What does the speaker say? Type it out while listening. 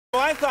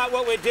Well, I thought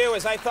what we'd do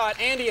is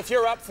Andy, if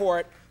you're up for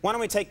it, why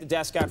don't we take the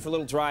desk out for a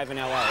little drive in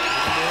L.A.?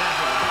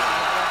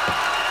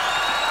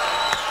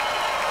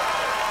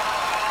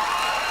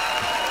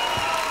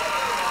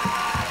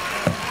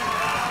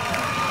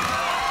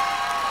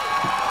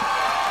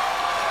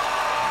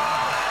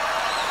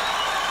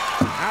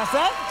 How's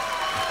that?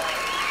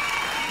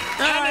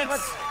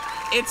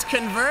 It's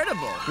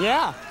convertible.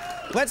 Yeah.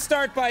 Let's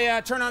start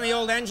by turn on the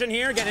old engine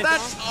here, get it going.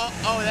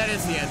 Oh, that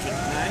is the engine.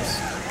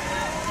 Nice.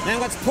 Then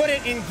let's put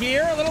it in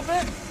gear a little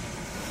bit.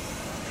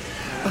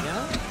 There we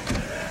go.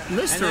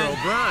 Mr.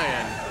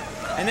 O'Brien.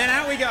 And then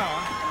out we go.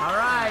 All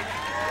right.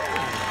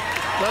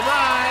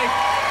 Bye-bye.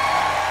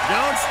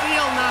 Don't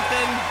steal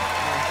nothing.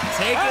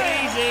 Take it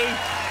easy.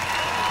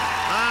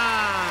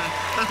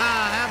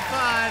 Have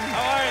fun.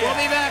 How are you? We'll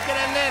be back in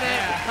a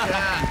minute.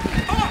 Yeah.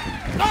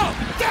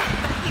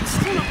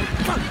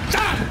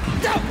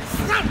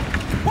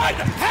 What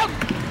the hell?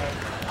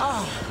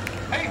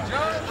 Hey,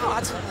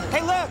 John.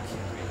 Hey, look.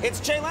 It's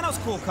Jay Leno's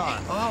cool car.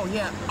 Oh,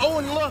 yeah. Oh,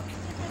 and look.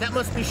 That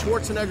must be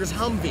Schwarzenegger's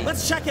Humvee.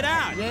 Let's check it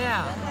out.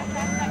 Yeah.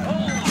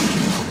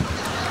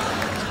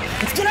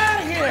 Let's get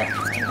out of here.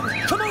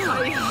 Come on.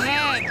 My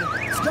head.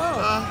 Let's go.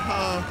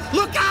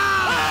 Look out! Look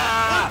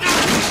out.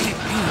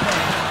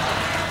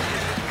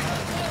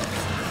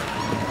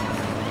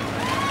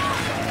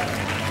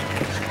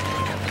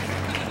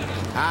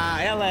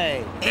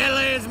 L.A.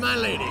 L.A. is my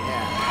lady.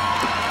 Yeah.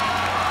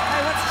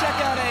 Hey,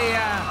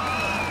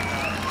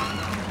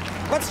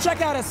 let's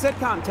check out a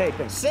sitcom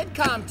taping.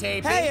 Sitcom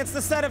taping? Hey, it's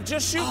the set of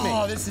Just Shoot Me.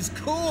 Oh, this is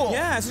cool.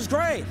 Yeah, this is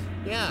great.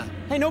 Yeah.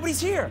 Hey, nobody's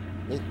here.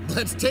 Well,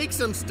 let's take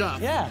some stuff.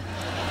 Yeah.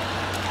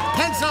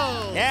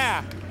 Pencils.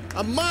 Yeah.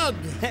 A mug.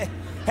 Hey,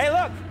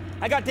 look.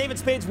 I got David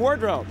Spade's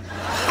wardrobe.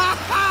 Ha,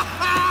 ha,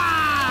 ha!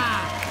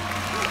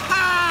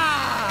 Ha!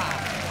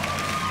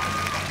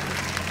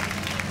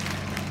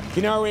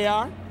 You know where we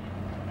are?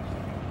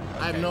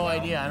 I have no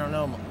idea. I don't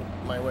know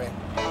my way.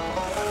 Oh,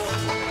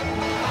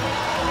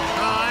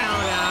 I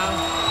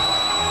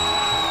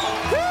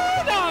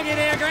Woo, doggy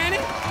there, Granny.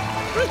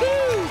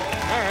 Woohoo!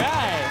 All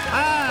right.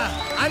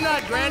 I'm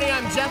not Granny.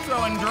 I'm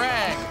Jethro in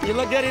drag. You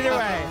look good either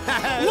way.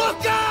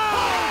 Look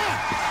out!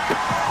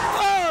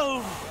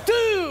 Oh,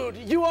 dude,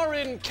 you are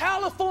in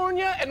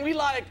California and we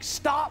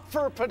stop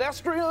for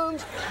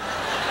pedestrians?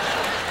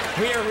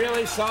 We are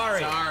really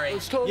sorry. Sorry.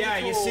 It's totally Yeah,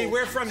 you cool. see,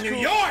 we're from New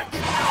York.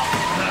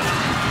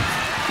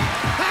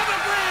 Have a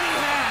granny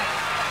hat!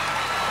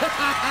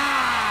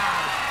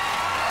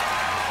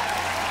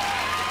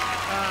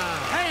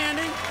 Hey,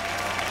 Andy.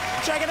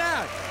 Check it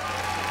out.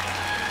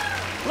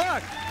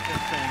 Look.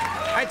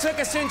 I took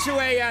us into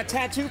a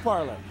tattoo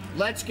parlor.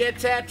 Let's get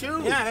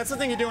tattooed. Yeah, that's the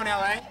thing you do in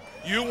L.A.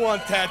 You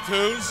want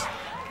tattoos?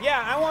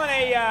 Yeah, I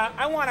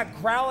want a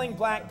growling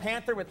Black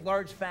Panther with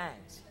large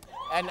fangs.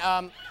 And,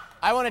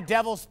 I want a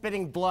devil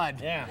spitting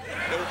blood. Yeah.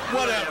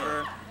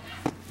 Whatever.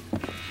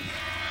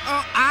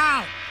 Oh,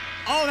 ow!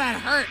 Oh, that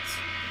hurts.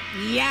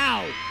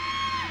 Yow!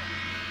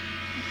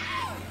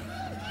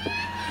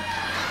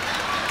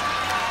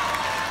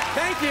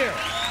 Thank you.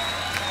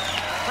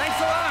 Thanks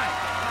a lot.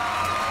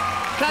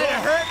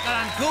 Kinda hurt, but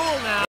I'm cool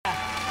now.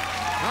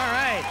 All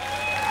right.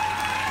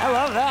 I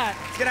love that.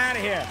 Let's get out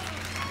of here.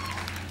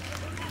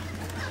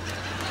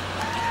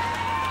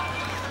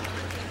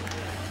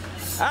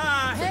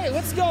 Hey,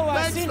 let's go.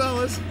 Thanks,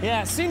 fellas.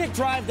 Yeah, scenic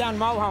drive down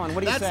Mulholland.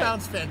 What do you say? That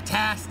sounds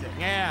fantastic.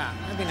 Yeah,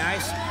 that'd be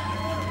nice.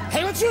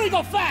 Hey, let's really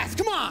go fast.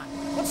 Come on.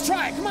 Let's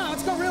try it. Come on,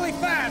 let's go really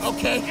fast.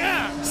 Okay.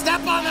 Yeah.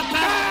 Step on the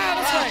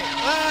pedal. That's right.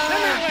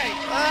 Come that way.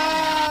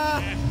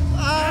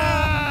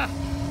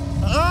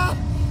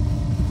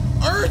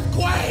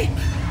 Earthquake!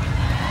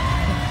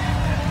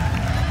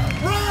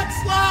 Rock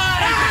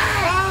slide!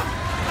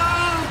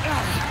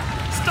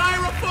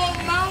 Styrofoam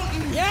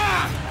mountain!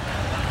 Yeah.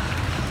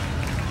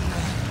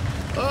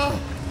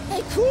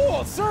 Hey,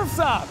 cool. Surf's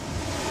up.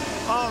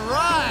 All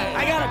right.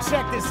 I gotta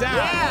check this out.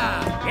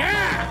 Yeah.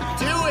 Yeah.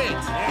 Do it.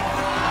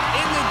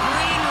 In the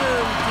green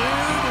room,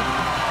 dude.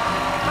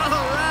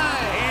 All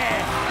right.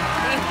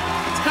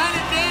 Yeah. It's kind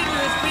of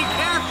dangerous. Be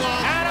careful.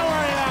 Don't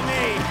worry about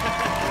me.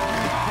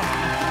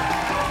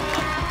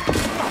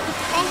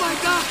 Oh, my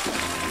God.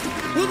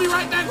 We'll be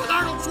right back with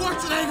Arnold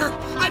Schwarzenegger.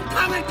 I'm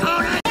coming,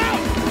 Conan.